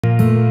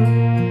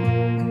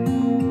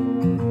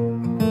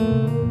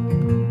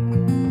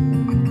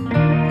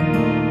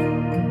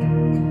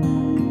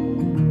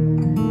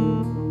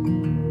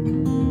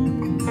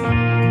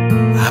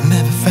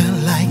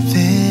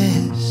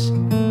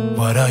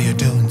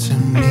to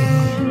me.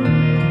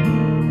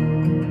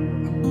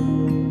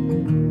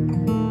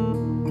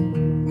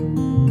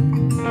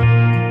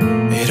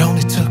 It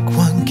only took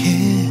one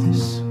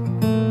kiss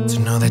to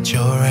know that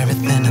you're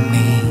everything I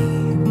need,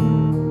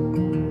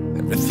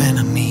 everything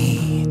I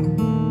need.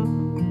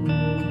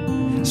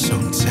 So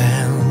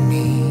tell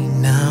me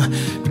now,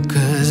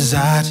 because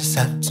I just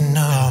have to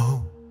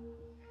know.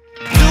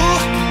 Do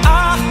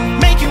I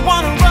make you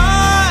wanna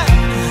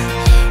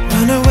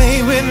run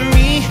away with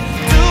me?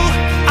 Do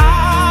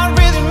I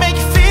really make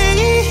you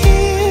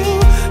feel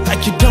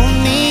like you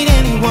don't need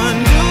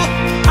anyone? Do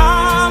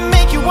I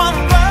make you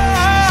wanna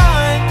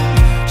run,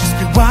 just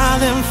be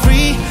wild and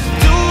free?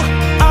 Do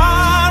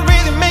I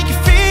really make you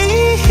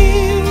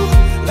feel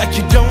like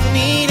you don't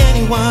need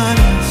anyone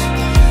else,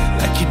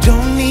 like you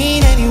don't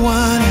need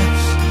anyone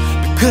else?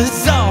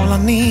 Because all I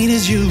need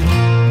is you.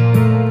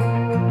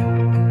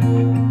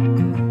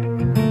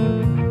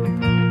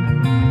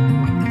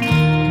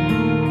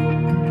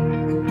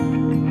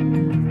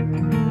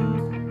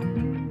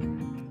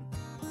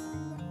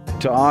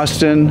 To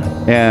Austin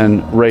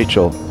and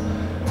Rachel,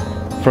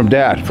 from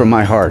Dad, from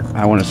my heart,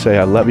 I want to say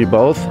I love you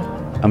both.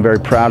 I'm very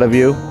proud of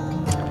you.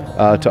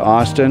 To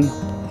Austin,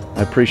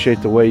 I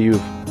appreciate the way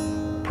you've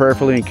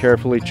prayerfully and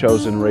carefully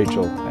chosen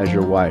Rachel as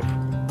your wife.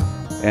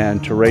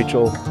 And to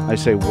Rachel, I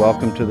say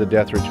welcome to the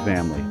Deathridge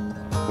family.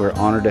 We're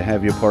honored to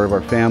have you part of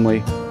our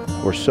family.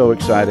 We're so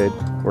excited.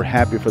 We're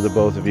happy for the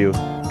both of you.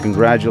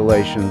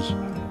 Congratulations,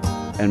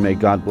 and may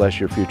God bless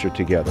your future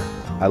together.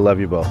 I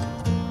love you both.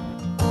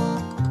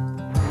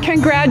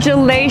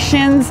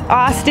 Congratulations,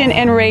 Austin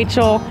and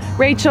Rachel.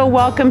 Rachel,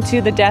 welcome to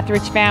the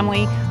Deathridge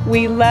family.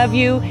 We love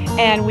you,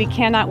 and we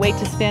cannot wait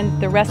to spend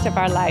the rest of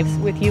our lives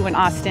with you and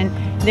Austin,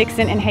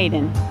 Nixon, and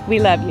Hayden. We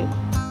love you.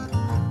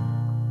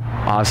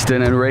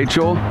 Austin and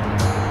Rachel,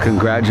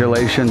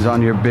 congratulations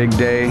on your big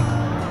day.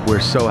 We're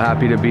so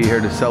happy to be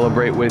here to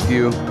celebrate with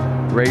you.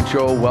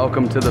 Rachel,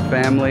 welcome to the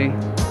family.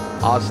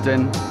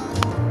 Austin,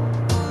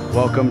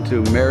 welcome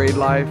to married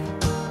life.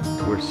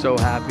 We're so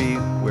happy.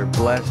 We're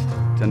blessed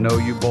to know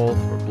you both.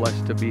 We're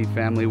blessed to be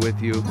family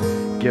with you.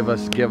 Give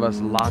us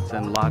lots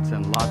and lots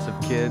and lots of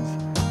kids.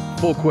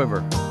 Full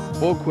quiver,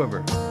 full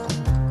quiver.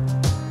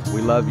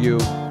 We love you.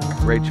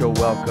 Rachel,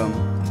 welcome,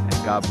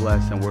 and God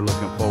bless, and we're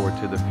looking forward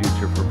to the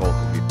future for both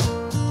of you.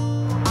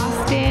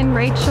 Austin,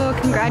 Rachel,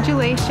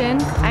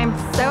 congratulations. I'm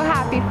so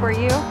happy for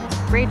you.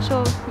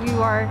 Rachel,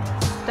 you are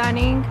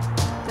stunning,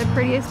 the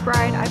prettiest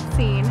bride I've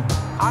seen.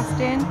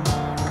 Austin,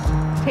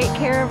 take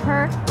care of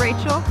her.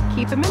 Rachel,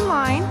 keep him in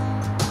line.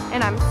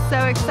 And I'm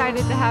so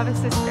excited to have a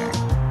sister.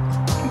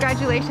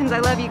 Congratulations, I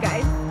love you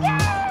guys.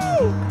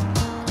 Yay!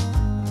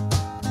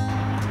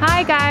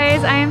 Hi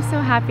guys, I am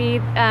so happy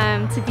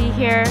to be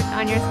here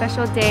on your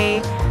special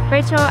day.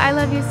 Rachel, I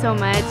love you so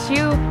much.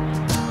 You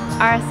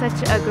are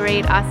such a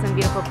great, awesome,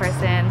 beautiful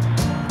person.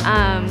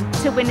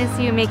 To witness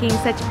you making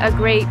such a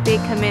great, big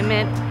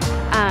commitment,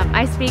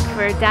 I speak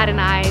for Dad and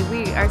I.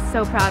 We are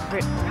so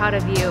proud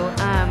of you.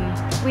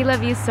 We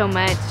love you so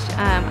much.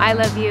 I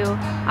love you.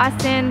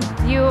 Austin,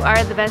 you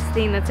are the best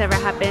thing that's ever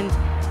happened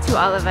to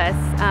all of us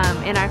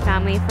in our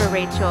family for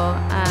Rachel.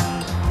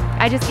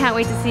 I just can't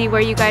wait to see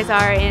where you guys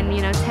are in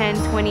 10,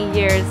 20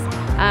 years.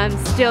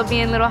 Still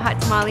being little hot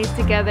tamales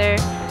together,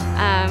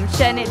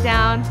 shutting it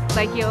down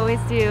like you always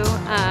do.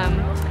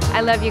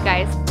 I love you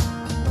guys.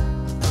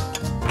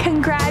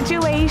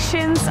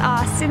 Congratulations,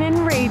 Austin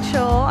and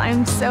Rachel.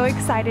 I'm so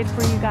excited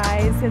for you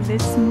guys in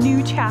this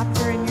new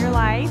chapter in your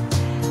life.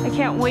 I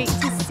can't wait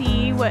to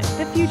see what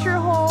the future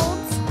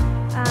holds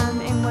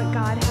and what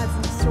God has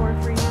in store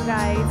for you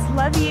guys.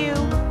 Love you.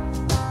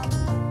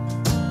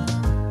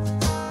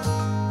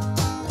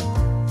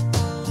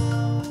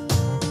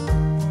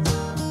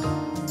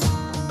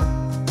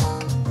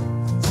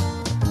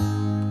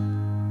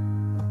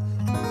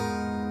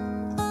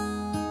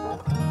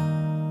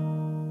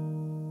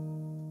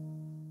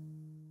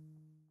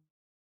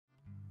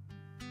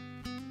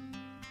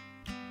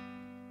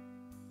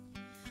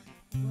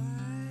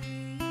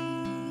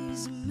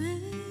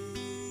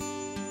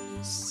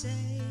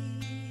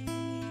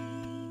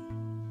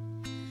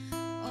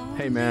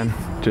 Hey man,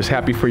 just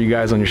happy for you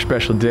guys on your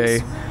special day.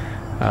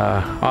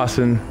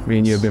 Austin, me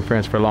and you have been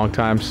friends for a long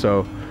time,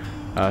 so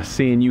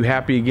seeing you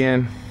happy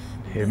again,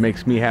 it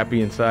makes me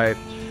happy inside.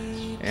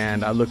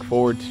 And I look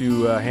forward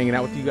to hanging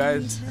out with you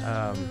guys.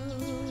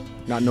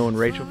 Not knowing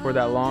Rachel for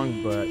that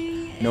long, but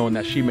knowing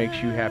that she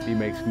makes you happy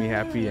makes me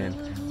happy, and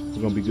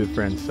we're gonna be good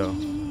friends. So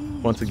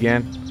once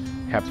again,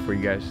 happy for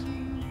you guys.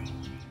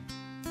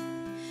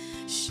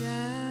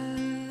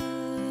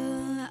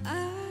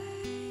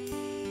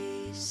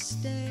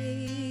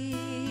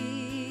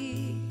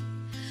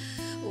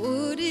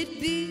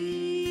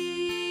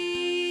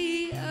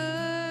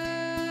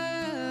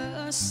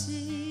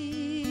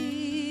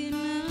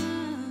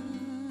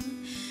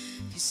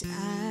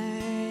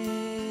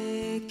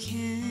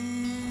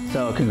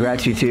 So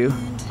congrats you two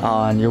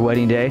on your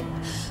wedding day.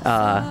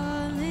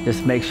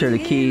 Just make sure the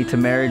key to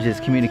marriage is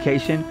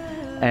communication,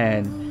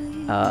 and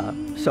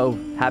so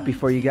happy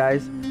for you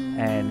guys.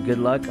 and good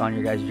luck on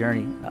your guys'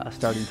 journey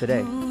starting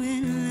today.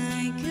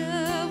 Like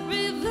a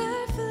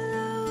river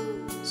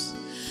flows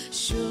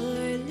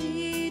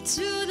surely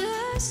to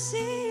the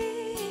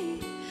sea,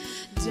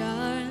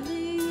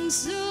 darling,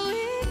 so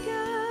it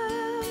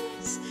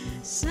goes.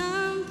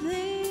 Some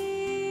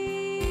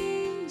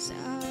things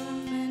are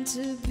meant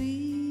to be.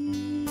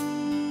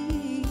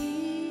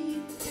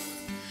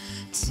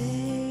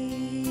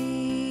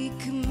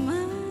 Take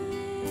my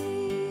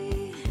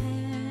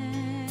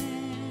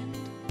hand,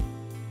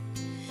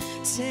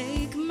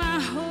 take my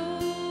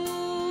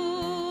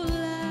whole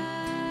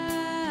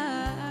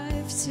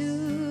life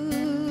too.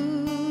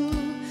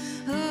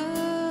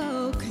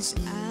 Oh, 'cause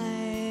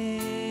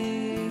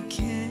I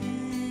can't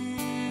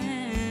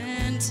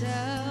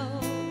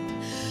help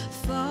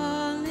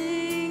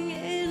falling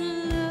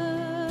in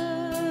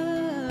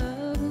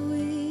love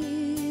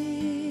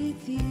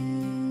with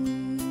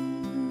you.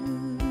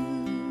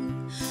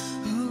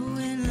 Oh,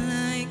 and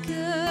like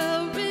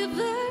a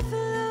river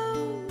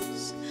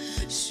flows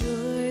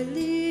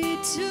surely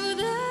to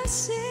the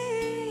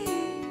sea,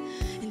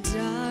 and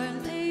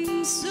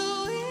darling,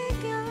 so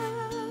it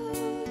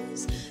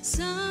goes.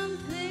 Some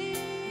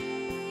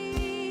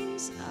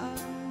things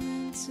are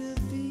meant to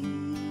be.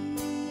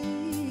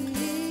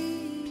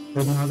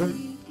 Her mother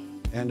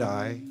and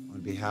I,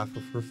 on behalf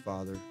of her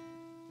father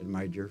and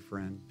my dear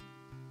friend,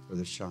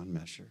 Brother Sean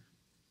Mesher.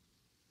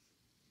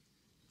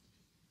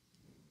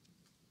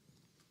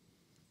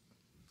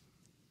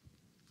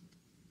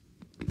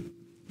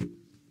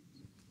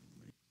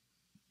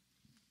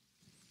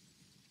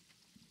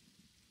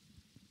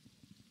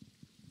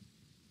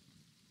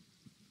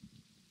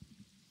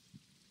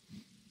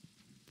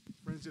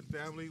 Friends and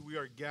family, we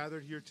are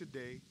gathered here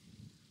today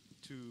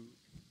to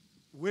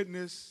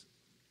witness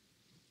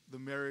the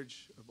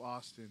marriage of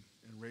Austin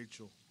and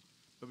Rachel.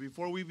 But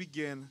before we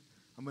begin,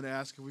 I'm going to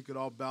ask if we could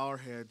all bow our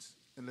heads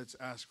and let's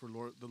ask for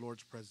the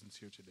Lord's presence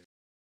here today.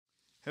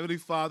 Heavenly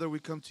Father, we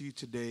come to you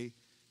today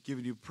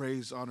giving you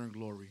praise, honor, and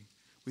glory.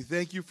 We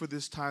thank you for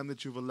this time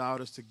that you've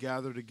allowed us to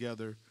gather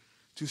together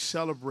to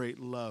celebrate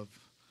love,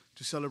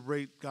 to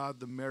celebrate, God,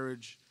 the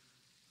marriage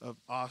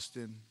of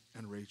Austin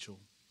and Rachel.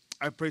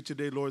 I pray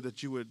today, Lord,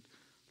 that you would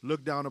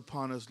look down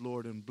upon us,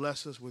 Lord, and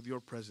bless us with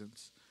your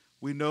presence.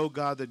 We know,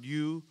 God, that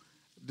you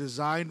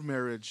designed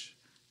marriage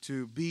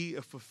to be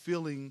a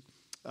fulfilling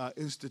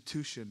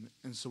institution,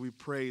 and so we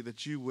pray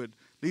that you would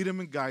lead them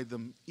and guide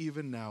them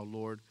even now,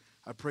 Lord.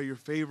 I pray your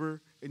favor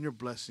and your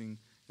blessing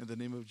in the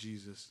name of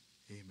Jesus.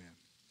 Amen.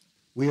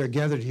 We are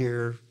gathered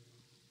here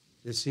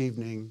this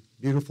evening,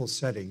 beautiful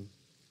setting,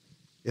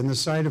 in the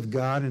sight of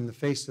God, in the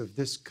face of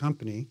this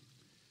company,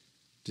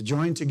 to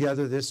join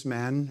together this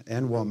man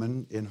and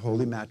woman in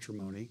holy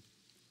matrimony,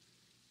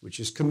 which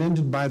is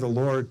commended by the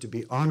Lord to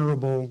be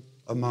honorable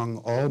among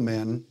all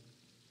men,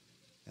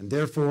 and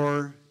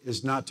therefore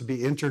is not to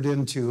be entered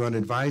into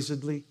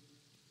unadvisedly,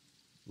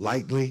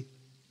 lightly,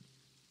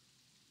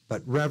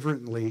 but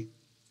reverently,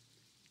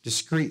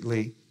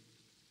 discreetly,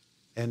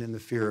 and in the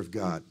fear of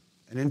God.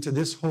 And into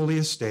this holy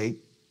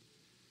estate,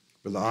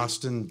 Brother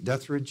Austin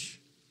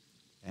Dethridge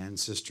and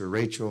Sister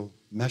Rachel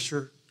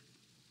Mesher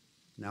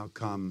now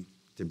come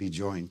to be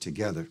joined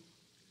together.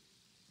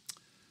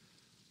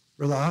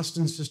 Brother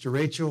Austin, Sister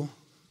Rachel,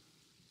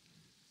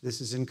 this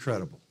is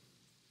incredible.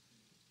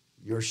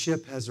 Your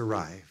ship has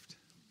arrived.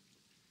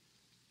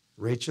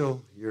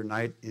 Rachel, your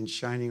knight in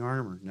shining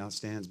armor now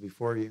stands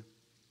before you.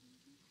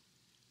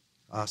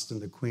 Austin,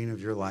 the queen of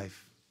your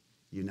life,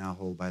 you now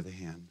hold by the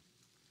hand.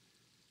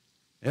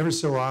 Ever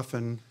so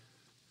often,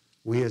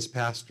 we as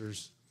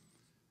pastors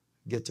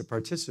get to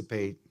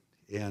participate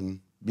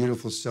in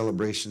beautiful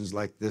celebrations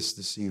like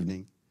this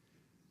evening.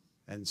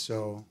 And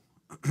so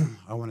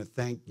I want to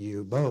thank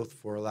you both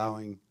for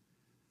allowing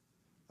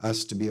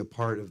us to be a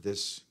part of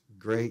this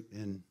great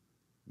and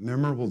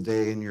memorable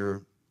day in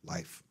your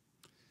life.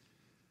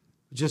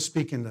 Just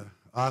speaking to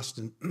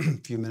Austin a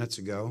few minutes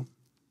ago,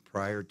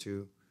 prior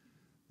to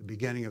the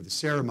beginning of the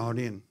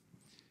ceremony, and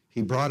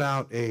he brought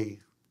out a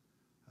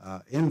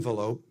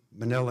envelope,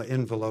 manila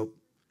envelope,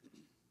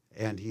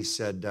 and he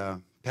said,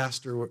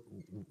 Pastor,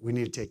 we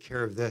need to take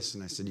care of this.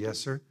 And I said, yes,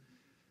 sir.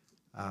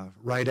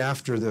 Right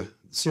after the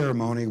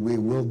ceremony, we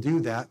will do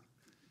that.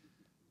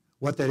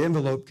 What that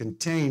envelope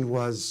contained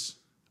was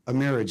a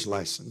marriage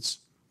license.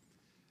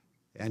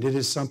 And it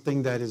is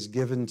something that is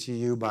given to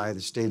you by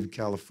the state of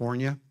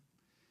California.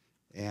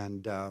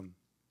 And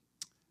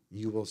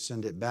you will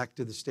send it back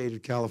to the state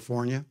of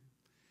California.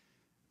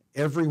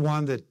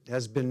 Everyone that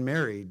has been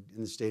married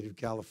in the state of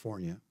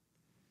California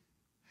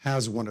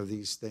has one of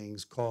these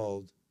things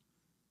called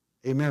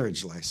a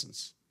marriage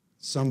license.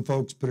 Some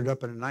folks put it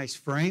up in a nice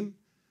frame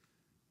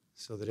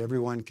so that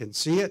everyone can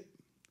see it.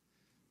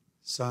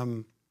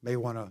 Some may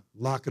want to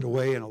lock it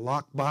away in a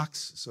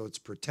lockbox so it's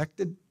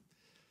protected.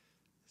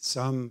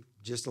 Some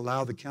just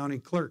allow the county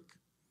clerk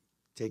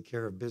to take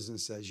care of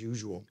business as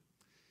usual.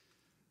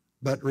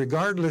 But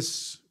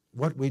regardless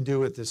what we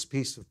do with this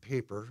piece of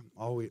paper,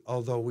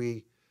 although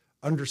we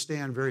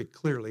understand very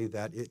clearly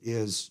that it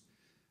is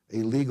a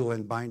legal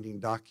and binding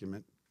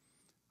document,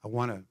 I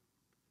want to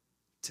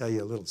tell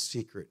you a little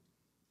secret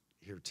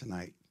here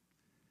tonight.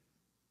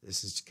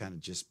 This is kind of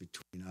just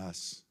between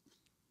us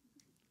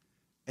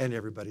and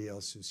everybody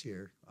else who's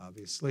here,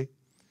 obviously.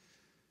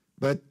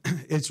 But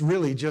it's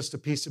really just a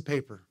piece of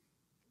paper.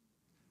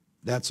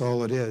 That's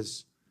all it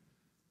is.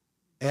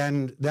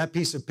 And that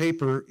piece of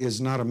paper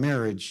is not a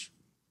marriage.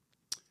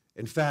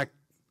 In fact,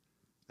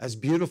 as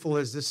beautiful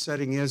as this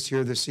setting is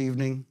here this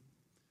evening,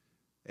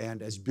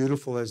 and as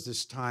beautiful as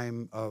this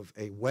time of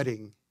a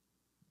wedding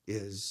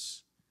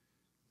is,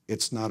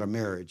 it's not a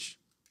marriage.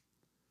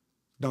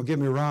 Don't get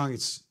me wrong,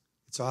 it's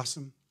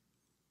awesome.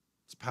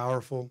 It's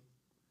powerful.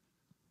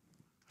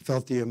 I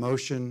felt the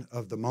emotion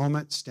of the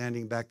moment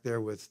standing back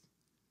there with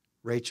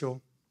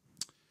Rachel.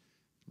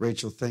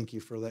 Rachel, thank you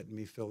for letting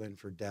me fill in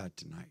for Dad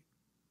tonight.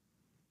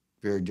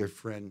 Very dear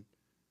friend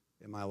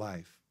in my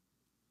life.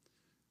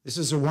 This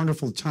is a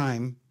wonderful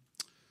time,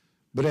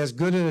 but as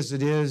good as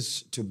it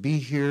is to be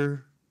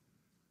here,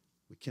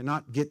 we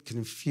cannot get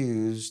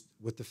confused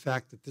with the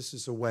fact that this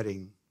is a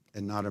wedding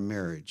and not a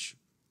marriage.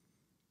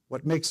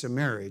 What makes a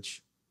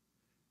marriage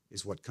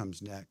is what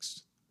comes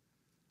next.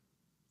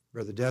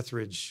 Brother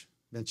Deathridge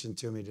mentioned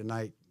to me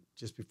tonight,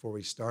 just before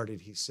we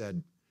started, he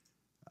said,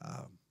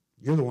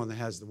 you're the one that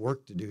has the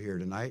work to do here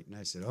tonight. And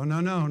I said, oh, no,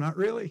 not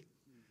really.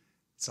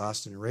 It's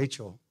Austin and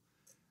Rachel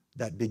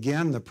that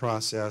began the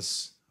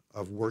process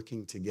of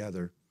working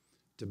together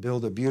to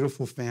build a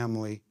beautiful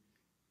family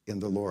in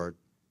the Lord.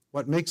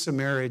 What makes a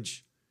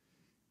marriage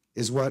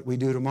is what we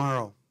do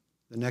tomorrow,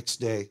 the next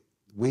day,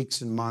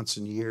 weeks and months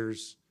and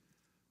years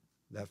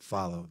that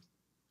follow.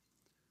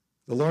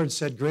 The Lord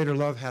said, greater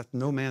love hath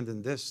no man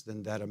than this,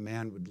 than that a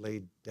man would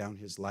lay down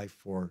his life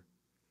for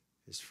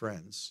his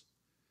friends.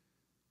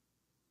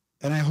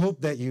 And I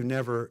hope that you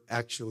never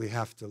actually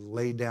have to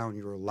lay down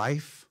your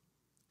life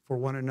for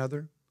one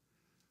another,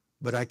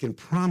 but I can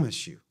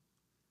promise you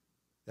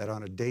that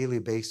on a daily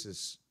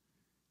basis,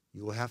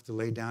 you will have to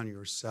lay down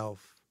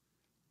yourself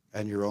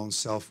and your own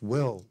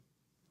self-will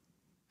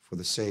for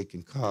the sake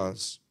and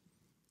cause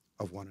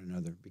of one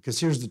another. Because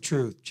here's the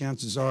truth.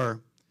 Chances are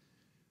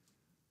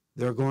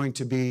there are going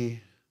to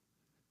be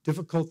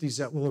difficulties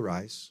that will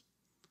arise.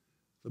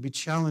 There'll be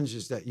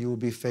challenges that you will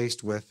be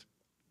faced with.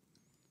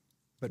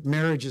 But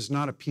marriage is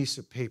not a piece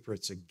of paper,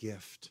 it's a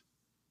gift.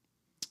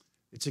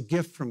 It's a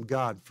gift from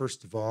God,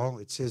 first of all.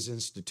 It's His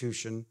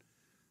institution.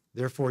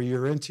 Therefore,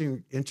 you're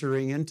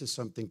entering into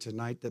something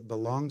tonight that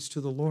belongs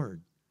to the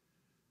Lord.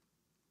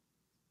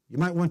 You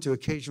might want to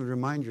occasionally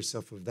remind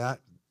yourself of that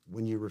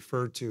when you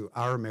refer to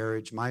our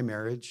marriage, my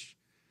marriage.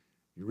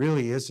 It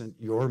really isn't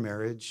your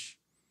marriage,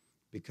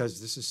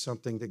 because this is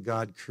something that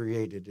God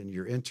created, and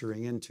you're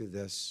entering into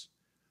this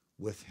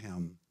with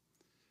Him.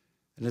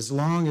 And as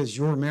long as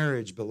your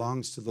marriage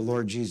belongs to the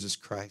Lord Jesus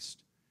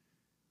Christ,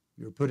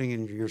 you're putting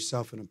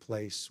yourself in a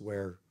place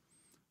where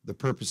the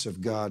purpose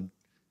of God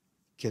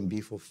can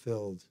be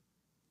fulfilled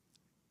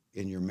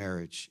in your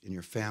marriage, in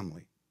your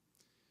family.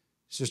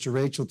 Sister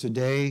Rachel,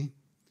 today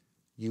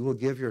you will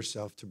give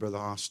yourself to Brother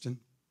Austin.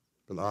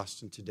 Brother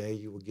Austin, today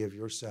you will give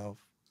yourself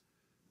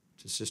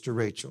to Sister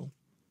Rachel.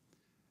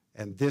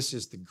 And this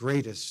is the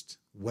greatest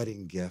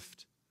wedding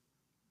gift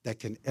that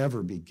can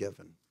ever be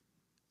given.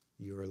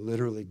 You are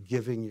literally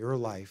giving your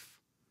life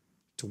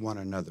to one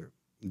another.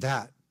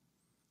 That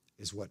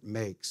is what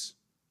makes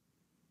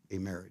a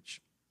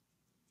marriage.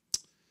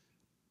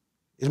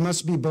 It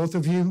must be both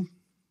of you.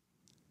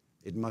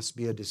 It must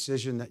be a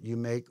decision that you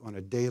make on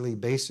a daily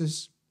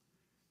basis.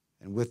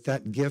 And with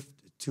that gift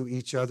to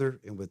each other,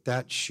 and with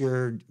that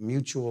shared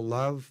mutual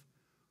love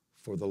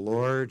for the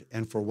Lord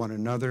and for one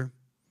another,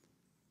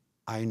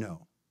 I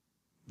know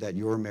that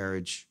your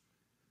marriage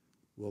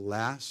will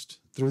last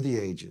through the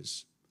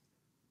ages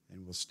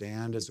and will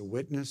stand as a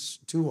witness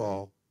to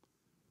all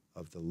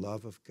of the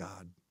love of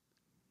God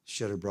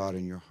shed abroad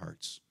in your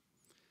hearts.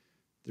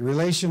 The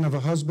relation of a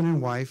husband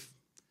and wife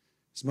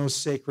is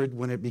most sacred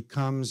when it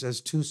becomes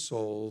as two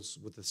souls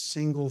with a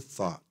single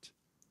thought,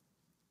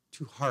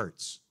 two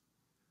hearts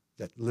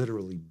that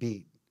literally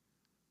beat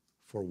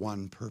for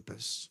one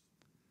purpose.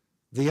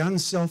 The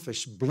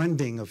unselfish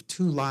blending of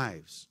two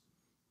lives,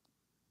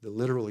 the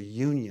literal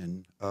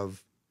union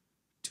of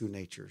two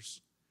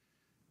natures.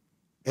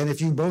 And if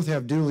you both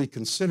have duly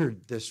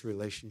considered this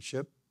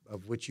relationship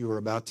of which you are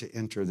about to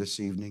enter this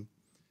evening,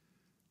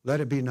 let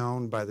it be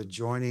known by the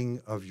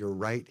joining of your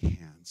right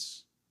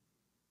hands.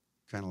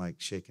 Kind of like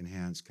shaking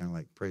hands, kind of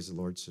like, praise the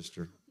Lord,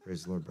 sister.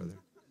 Praise the Lord, brother.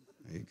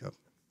 There you go.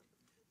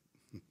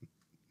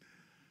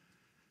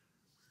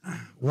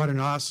 What an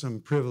awesome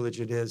privilege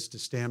it is to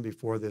stand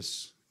before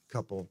this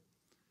couple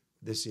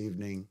this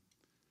evening.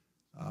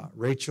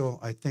 Rachel,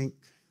 I think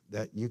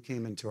that you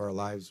came into our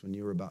lives when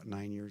you were about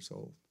 9 years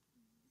old,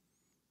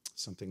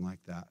 something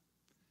like that.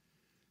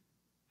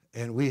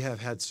 And we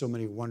have had so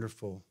many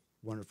wonderful,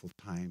 wonderful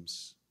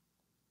times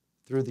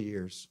through the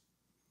years.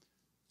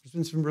 There's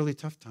been some really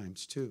tough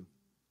times, too,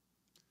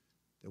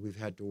 that we've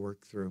had to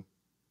work through.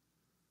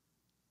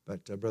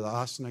 But, Brother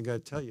Austin, I got to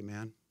tell you,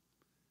 man,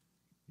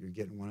 you're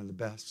getting one of the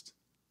best.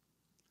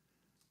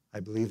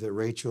 I believe that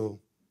Rachel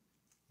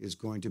is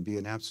going to be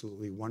an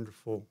absolutely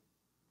wonderful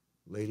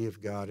lady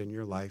of God in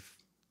your life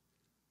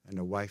and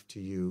a wife to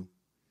you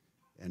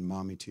and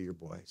mommy to your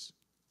boys.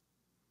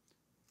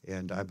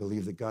 And I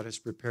believe that God has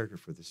prepared her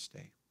for this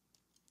day.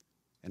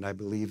 And I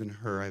believe in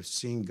her. I've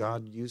seen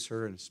God use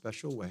her in a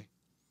special way.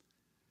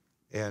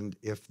 And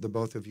if the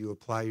both of you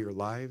apply your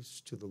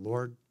lives to the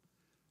Lord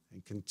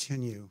and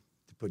continue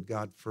to put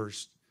God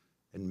first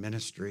in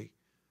ministry,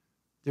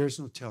 there's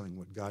no telling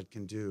what God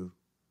can do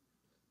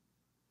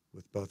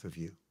with both of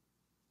you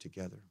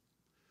together.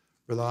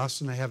 Brother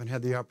Austin, I haven't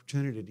had the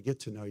opportunity to get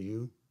to know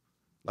you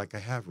like I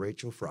have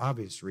Rachel for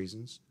obvious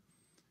reasons,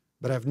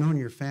 but I've known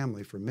your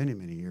family for many,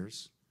 many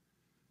years.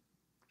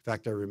 In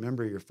fact, I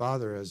remember your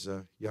father as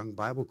a young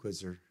Bible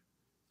quizzer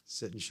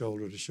sitting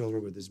shoulder to shoulder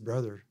with his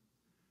brother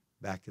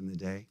back in the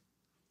day.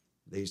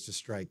 They used to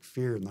strike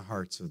fear in the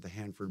hearts of the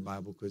Hanford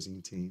Bible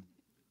quizzing team.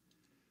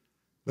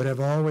 But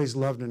I've always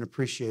loved and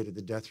appreciated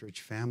the Deathridge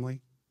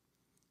family,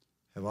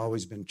 have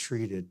always been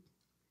treated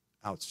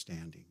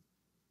outstanding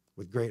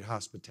with great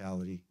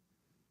hospitality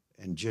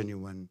and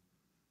genuine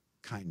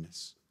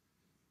kindness.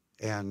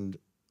 And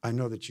I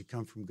know that you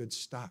come from good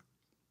stock.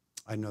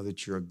 I know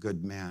that you're a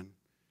good man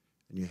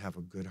and you have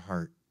a good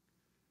heart.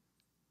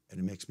 And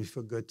it makes me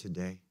feel good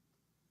today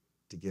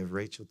to give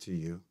Rachel to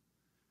you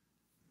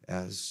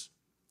as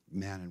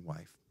man and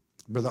wife.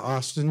 Brother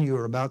Austin, you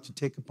are about to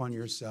take upon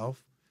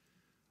yourself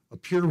a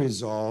pure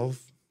resolve,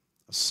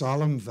 a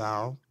solemn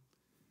vow,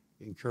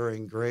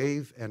 incurring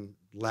grave and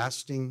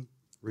lasting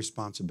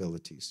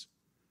responsibilities.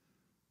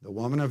 The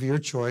woman of your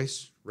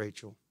choice,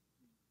 Rachel,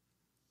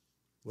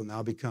 will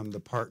now become the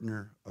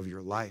partner of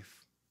your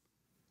life,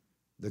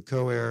 the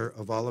co-heir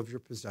of all of your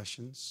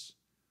possessions,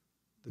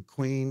 the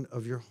queen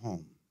of your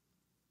home.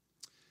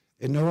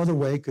 In no other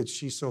way could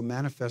she so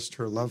manifest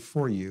her love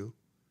for you,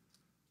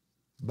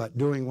 but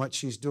doing what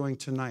she's doing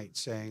tonight,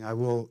 saying, I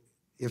will,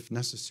 if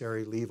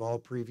necessary, leave all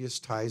previous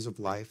ties of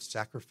life,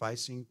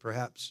 sacrificing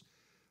perhaps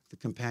the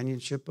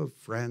companionship of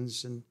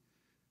friends and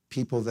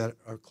people that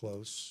are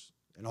close.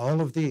 And all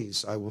of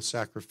these I will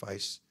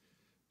sacrifice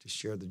to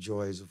share the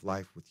joys of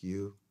life with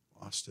you,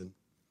 Austin,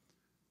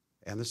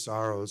 and the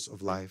sorrows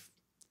of life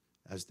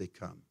as they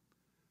come.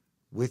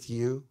 With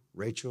you,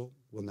 Rachel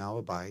will now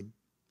abide.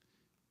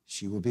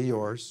 She will be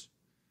yours,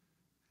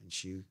 and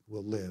she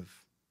will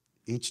live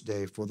each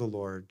day for the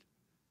Lord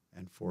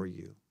and for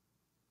you.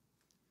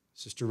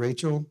 Sister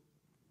Rachel,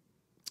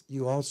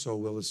 you also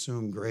will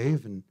assume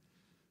grave and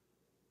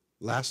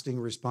lasting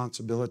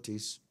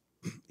responsibilities.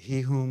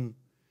 He whom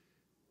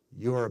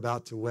you are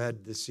about to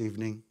wed this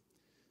evening,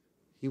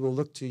 he will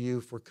look to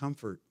you for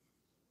comfort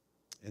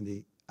in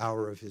the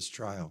hour of his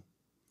trial.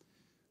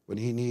 When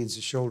he needs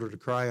a shoulder to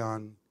cry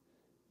on,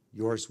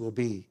 yours will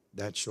be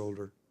that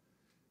shoulder.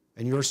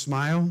 And your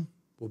smile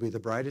will be the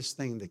brightest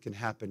thing that can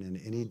happen in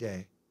any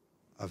day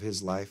of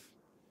his life.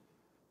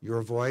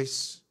 Your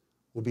voice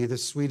will be the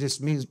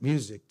sweetest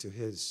music to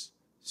his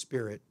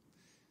spirit,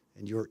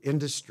 and your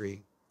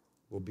industry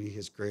will be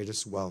his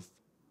greatest wealth.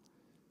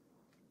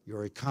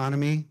 Your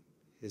economy,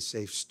 his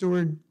safe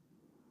steward,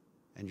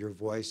 and your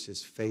voice,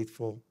 his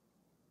faithful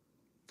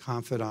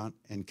confidant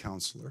and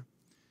counselor.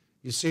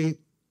 You see,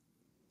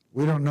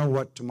 we don't know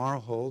what tomorrow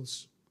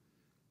holds,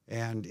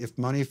 and if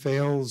money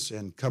fails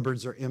and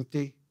cupboards are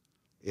empty,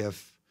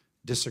 if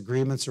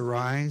disagreements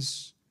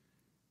arise,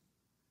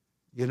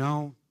 you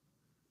know,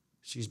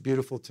 she's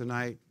beautiful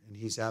tonight and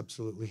he's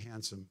absolutely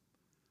handsome.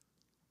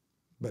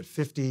 But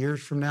 50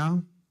 years from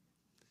now,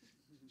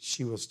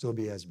 she will still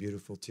be as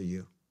beautiful to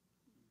you.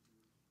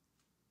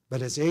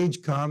 But as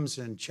age comes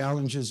and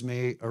challenges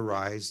may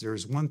arise,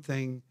 there's one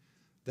thing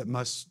that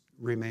must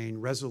remain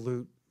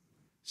resolute,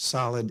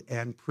 solid,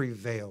 and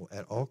prevail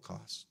at all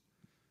costs.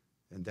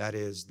 And that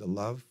is the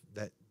love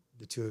that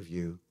the two of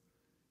you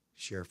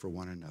share for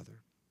one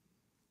another.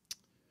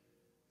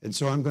 And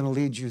so I'm going to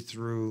lead you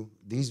through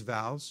these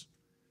vows.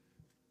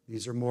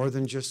 These are more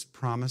than just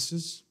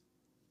promises.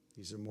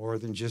 These are more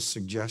than just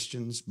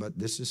suggestions, but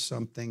this is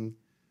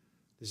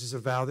a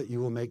vow that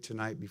you will make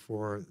tonight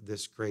before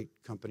this great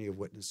company of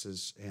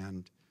witnesses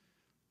and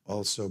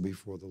also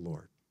before the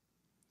Lord.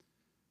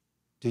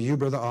 Do you,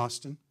 Brother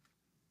Austin,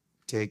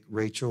 take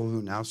Rachel,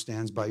 who now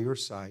stands by your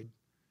side,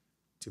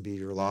 to be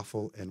your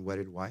lawful and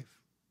wedded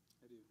wife?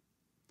 I do.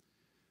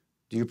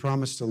 Do you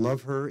promise to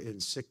love her in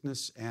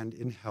sickness and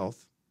in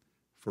health,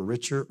 for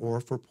richer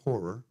or for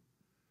poorer,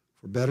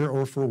 for better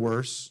or for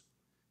worse,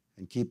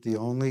 and keep thee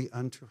only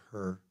unto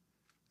her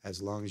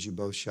as long as you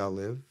both shall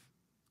live?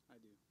 I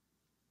do.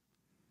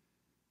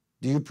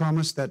 Do you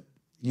promise that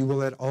you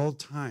will at all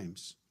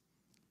times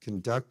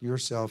conduct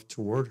yourself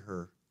toward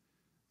her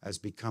as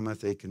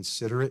becometh a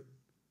considerate,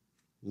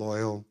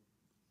 loyal,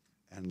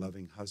 and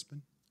loving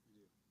husband? I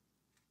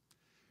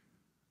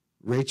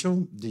do.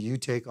 Rachel, do you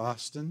take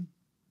Austin,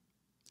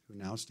 who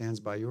now stands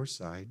by your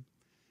side,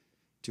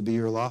 to be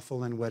your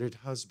lawful and wedded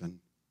husband?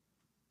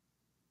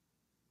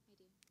 I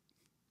do.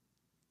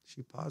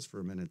 She paused for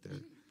a minute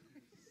there.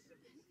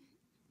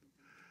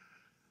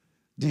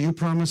 Do you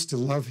promise to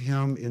love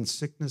him in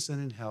sickness and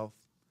in health,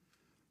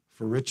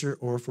 for richer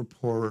or for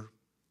poorer,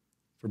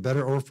 for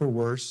better or for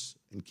worse,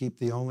 and keep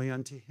thee only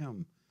unto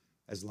him,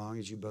 as long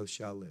as you both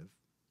shall live?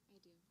 I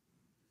do.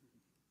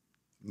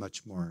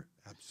 Much more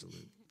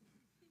absolute.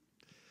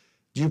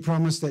 Do you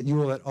promise that you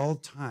will at all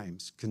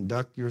times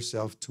conduct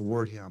yourself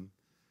toward him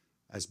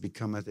as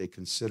becometh a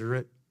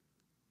considerate,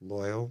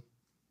 loyal,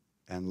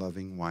 and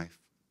loving wife?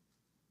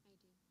 I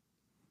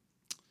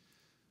do.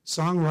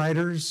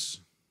 Songwriters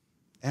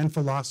and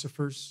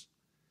philosophers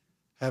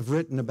have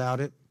written about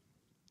it.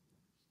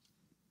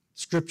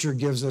 Scripture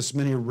gives us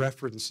many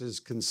references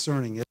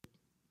concerning it,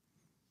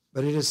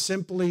 but it is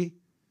simply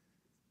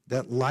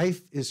that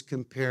life is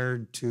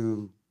compared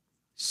to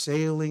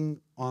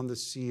sailing on the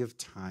sea of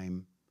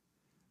time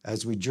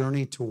as we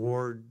journey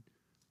toward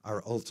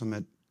our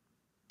ultimate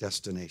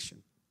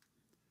destination.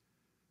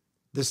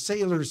 The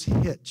sailor's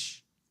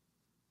hitch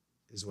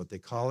is what they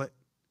call it.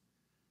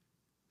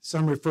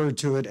 Some refer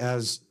to it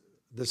as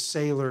the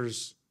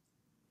sailor's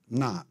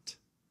knot.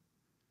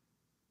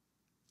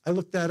 I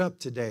looked that up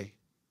today.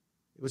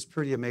 It was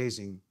pretty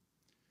amazing.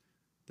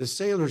 The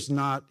sailor's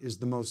knot is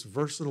the most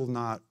versatile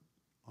knot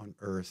on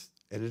earth,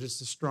 and it is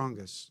the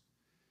strongest.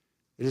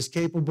 It is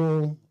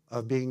capable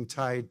of being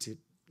tied to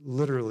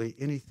literally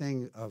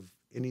anything of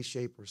any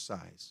shape or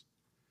size.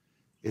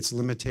 Its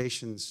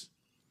limitations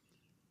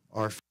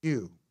are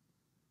few,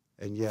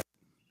 and yet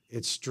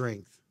its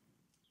strength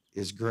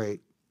is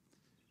great.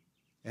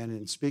 And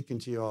in speaking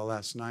to you all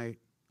last night,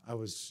 I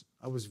was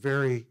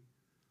very,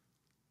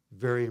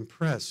 very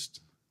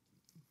impressed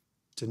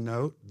to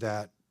note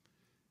that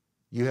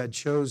you had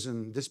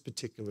chosen this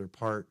particular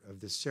part of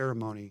this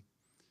ceremony,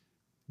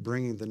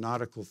 bringing the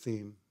nautical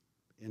theme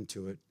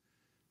into it,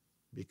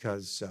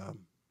 because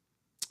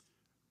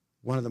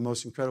one of the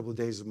most incredible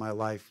days of my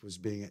life was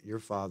being at your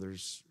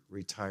father's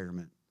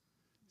retirement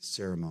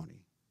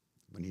ceremony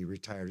when he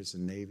retired as a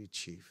Navy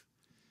chief.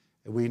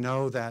 And we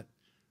know that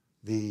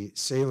the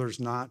sailor's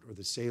knot or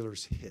the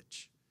sailor's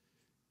hitch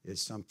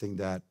is something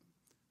that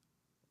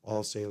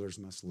all sailors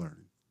must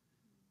learn.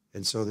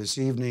 And so this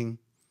evening,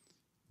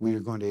 we are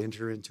going to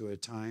enter into a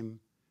time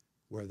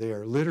where they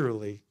are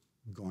literally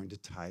going to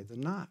tie the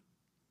knot.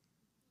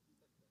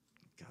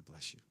 God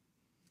bless you.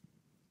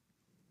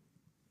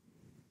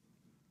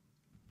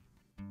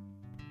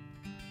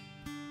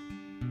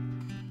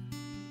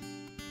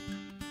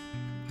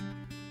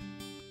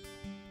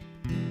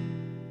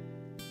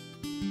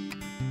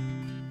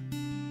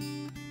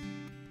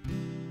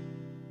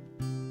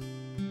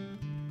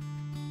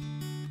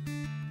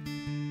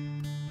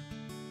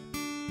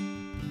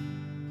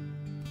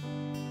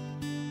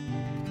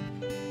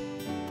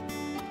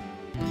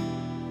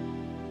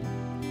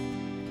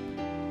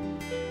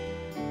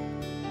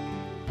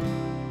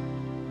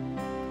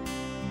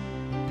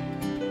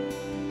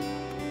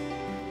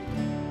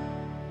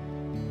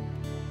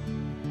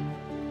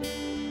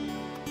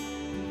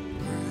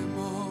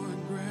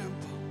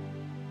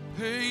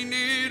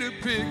 Painted a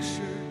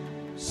picture,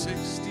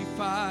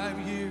 65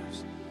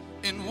 years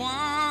in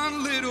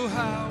one little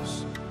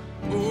house.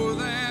 More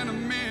than a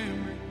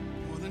memory,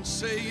 more than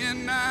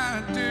saying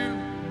I do.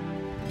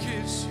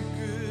 Kiss you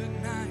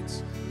good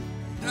nights,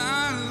 and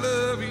I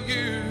love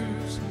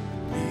yous.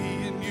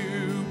 Me and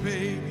you,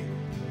 baby,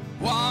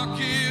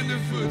 walk in the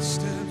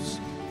footsteps,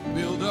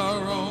 build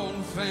our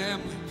own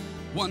family,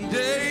 one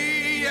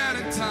day at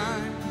a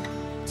time.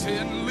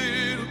 10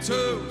 little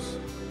toes,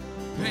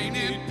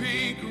 painted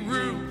pink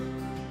room.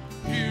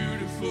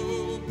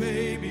 Beautiful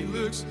baby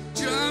looks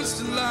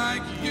just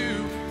like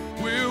you.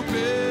 We'll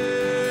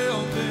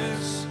build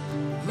this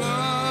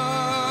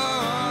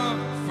love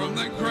from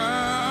the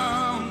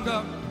ground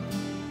up.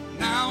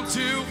 Now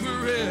till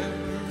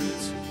forever,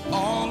 it's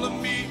all of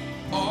me,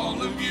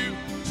 all of you.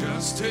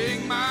 Just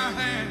take my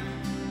hand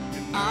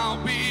and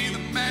I'll be the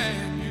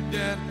man your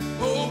dad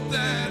hoped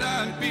that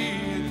I'd be.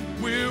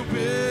 And we'll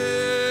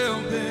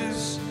build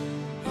this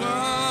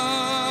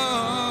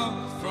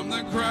love from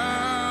the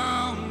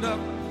ground up,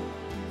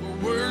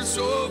 for worse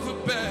or for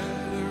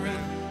better.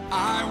 And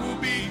I will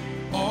be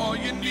all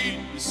you need.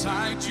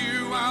 Beside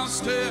you I'll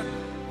step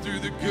through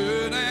the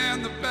good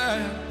and the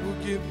bad. We'll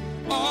give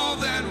all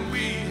that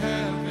we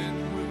have,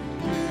 and we'll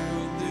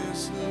build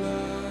this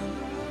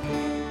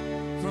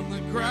love from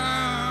the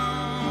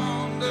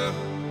ground up.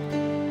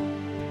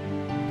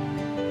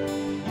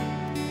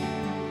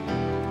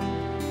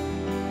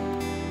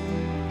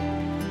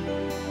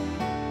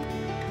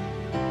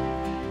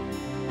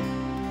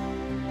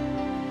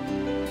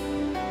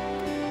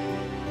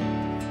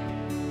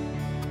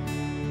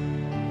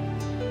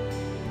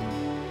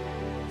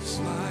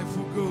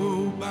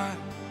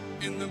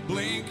 In the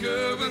blink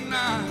of an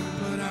eye,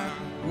 but I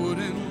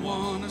wouldn't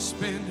want to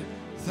spend it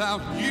without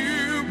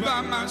you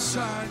by my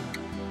side.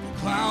 The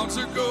clouds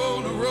are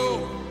gonna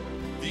roll,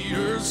 the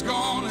earth's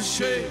gonna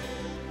shake,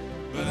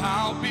 but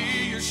I'll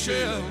be your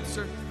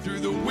shelter through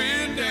the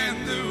wind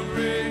and the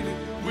rain.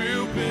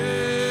 We'll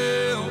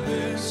build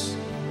this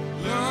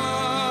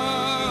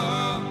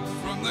love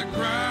from the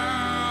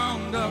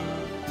ground up.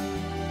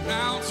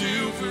 Now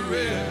till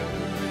forever,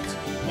 it's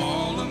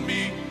all of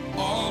me,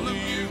 all of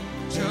you.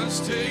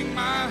 Just take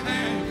my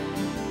hand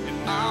and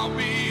I'll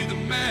be the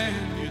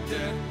man your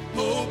dad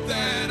hoped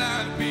that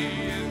I'd be,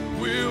 and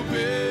we'll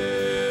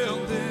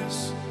build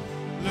this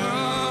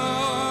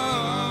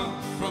love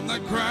from the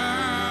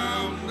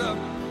ground up,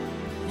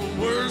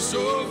 for worse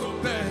or for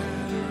better.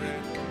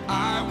 And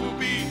I will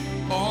be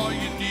all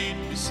you need.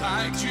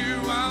 Beside you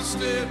I'll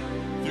step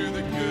through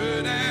the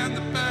good and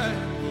the bad.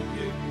 We'll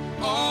give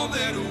all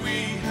that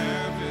we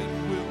have,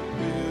 and we'll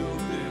build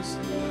this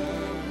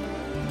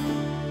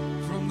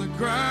love from the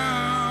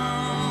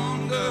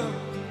ground up.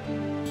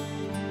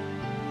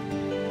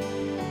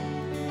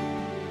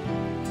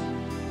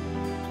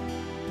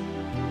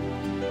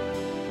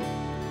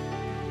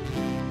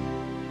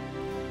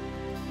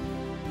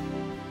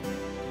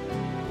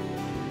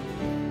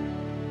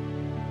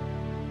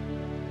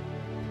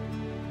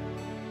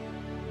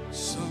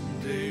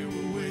 Someday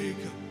we'll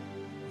wake up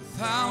with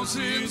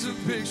thousands of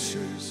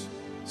pictures,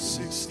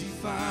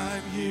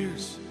 65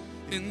 years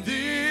in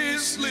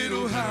this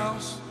little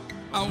house.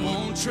 I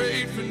won't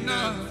trade for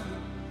nothing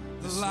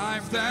the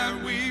life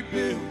that we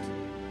built.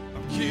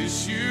 I'll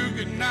kiss you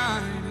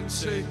goodnight and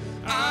say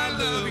I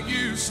love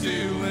you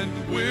still,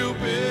 and we'll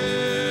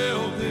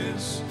build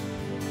this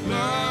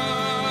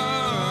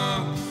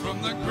love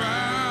from the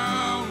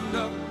ground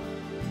up,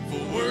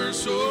 for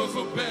worse or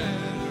for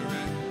better.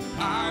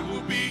 I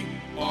will be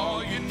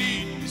all you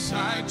need.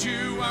 Beside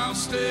you I'll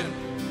step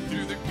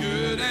through the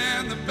good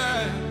and the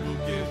bad.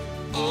 We'll give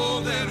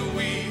all that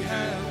we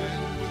have,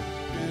 and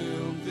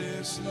we'll build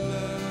this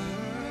love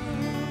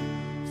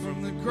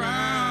from the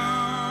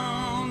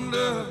ground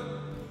up.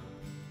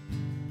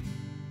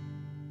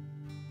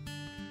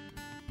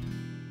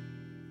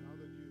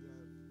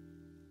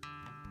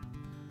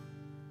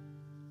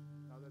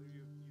 Now that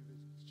you've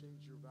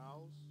exchanged your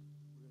vows,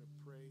 we're going to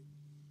pray.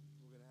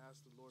 We're going to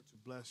ask the Lord to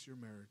bless your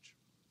marriage.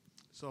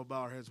 So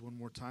bow our heads one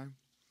more time.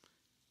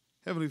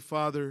 Heavenly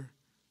Father,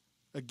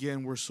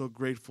 again, we're so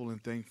grateful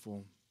and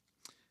thankful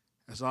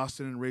as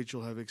Austin and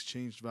Rachel have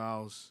exchanged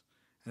vows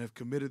and have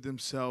committed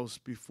themselves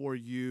before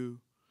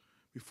you,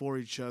 before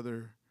each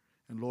other,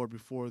 and Lord,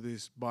 before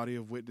this body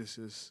of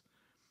witnesses.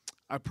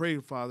 I pray,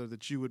 Father,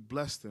 that you would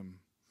bless them,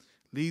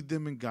 lead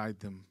them and guide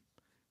them.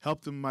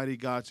 Help them, mighty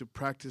God, to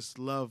practice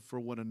love for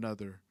one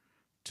another,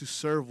 to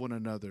serve one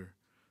another,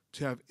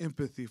 to have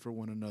empathy for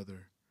one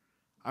another.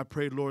 I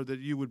pray, Lord, that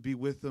you would be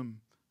with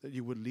them, that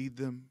you would lead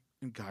them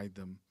and guide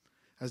them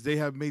as they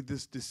have made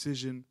this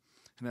decision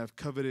and have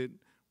coveted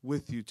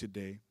with you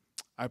today.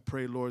 I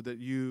pray, Lord, that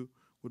you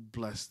would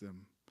bless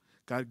them.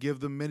 God,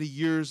 give them many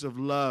years of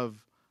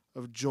love,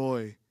 of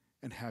joy,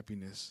 and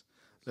happiness.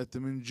 Let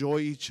them enjoy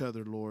each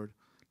other, Lord.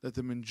 Let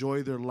them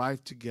enjoy their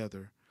life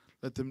together.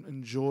 Let them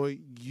enjoy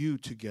you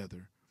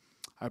together.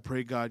 I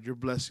pray, God, your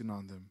blessing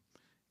on them.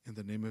 In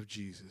the name of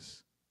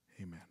Jesus,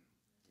 amen.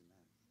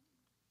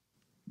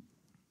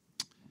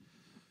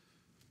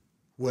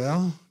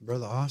 Well,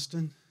 Brother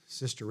Austin,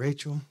 Sister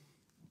Rachel,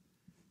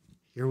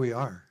 here we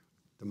are,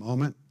 the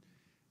moment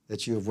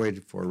that you have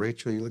waited for.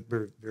 Rachel, you look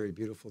very, very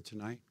beautiful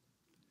tonight.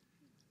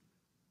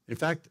 In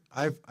fact,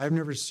 I've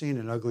never seen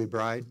an ugly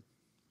bride.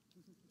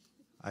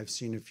 I've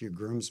seen a few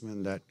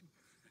groomsmen that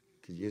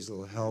could use a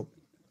little help.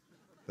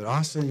 But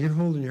Austin, you're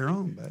holding your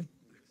own, bud.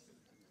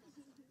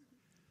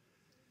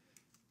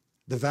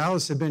 The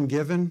vows have been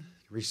given,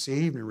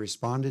 received, and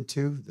responded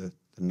to. The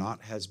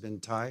knot has been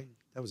tied.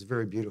 That was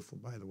very beautiful,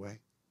 by the way.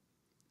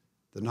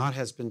 The knot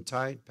has been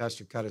tied.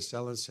 Pastor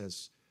Rosales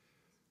has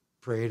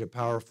prayed a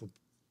powerful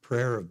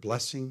prayer of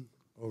blessing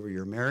over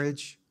your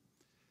marriage.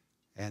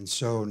 And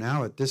so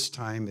now at this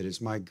time, it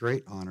is my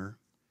great honor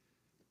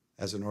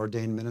as an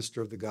ordained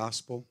minister of the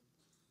gospel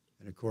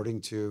and according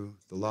to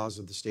the laws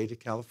of the state of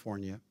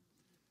California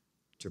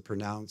to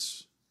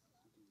pronounce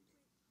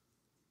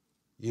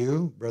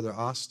you, Brother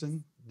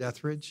Austin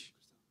Dethridge,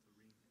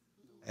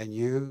 and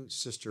you,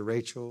 Sister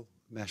Rachel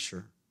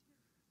Mesher,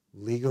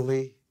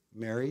 legally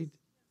married,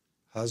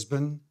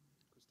 husband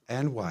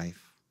and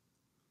wife.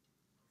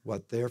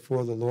 What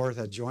therefore the Lord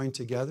hath joined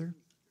together,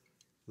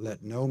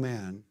 let no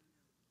man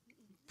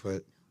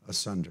put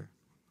asunder.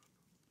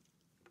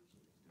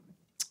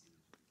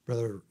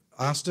 Brother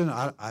Austin,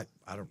 I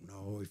don't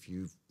know if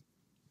you've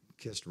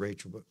kissed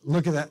Rachel, but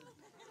look at that.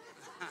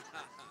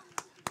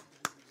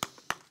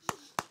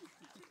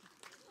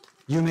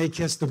 You may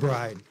kiss the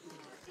bride.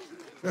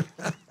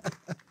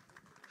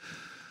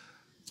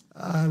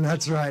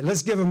 That's right.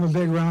 Let's give him a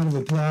big round of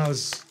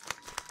applause.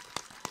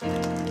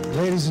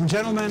 Ladies and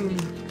gentlemen,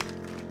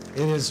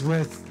 it is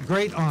with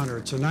great honor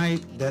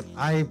tonight that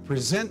I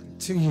present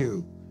to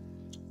you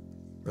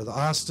Brother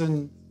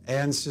Austin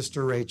and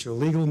Sister Rachel,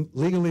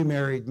 legally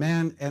married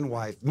man and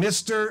wife,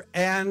 Mr.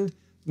 and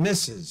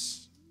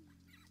Mrs.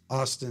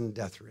 Austin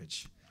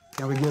Dethridge.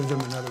 Can we give them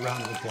another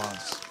round of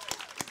applause?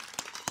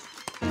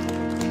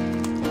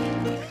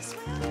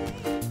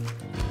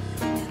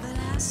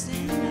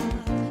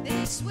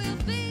 This will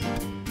be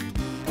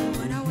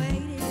what I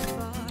waited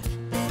for.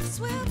 This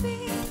will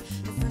be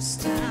the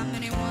first time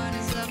anyone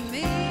has loved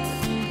me.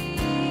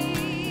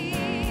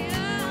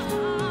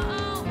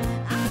 Oh,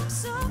 I'm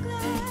so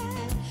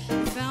glad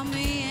you found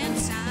me in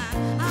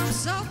time. I'm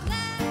so glad.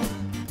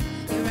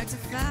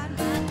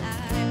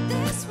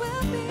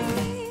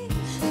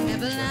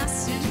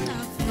 everlasting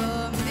love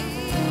for me.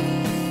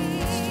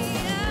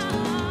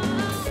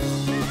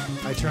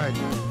 I tried.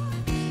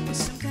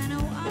 Some kind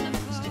of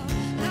wonderful,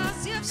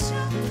 'cause you've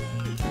shown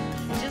me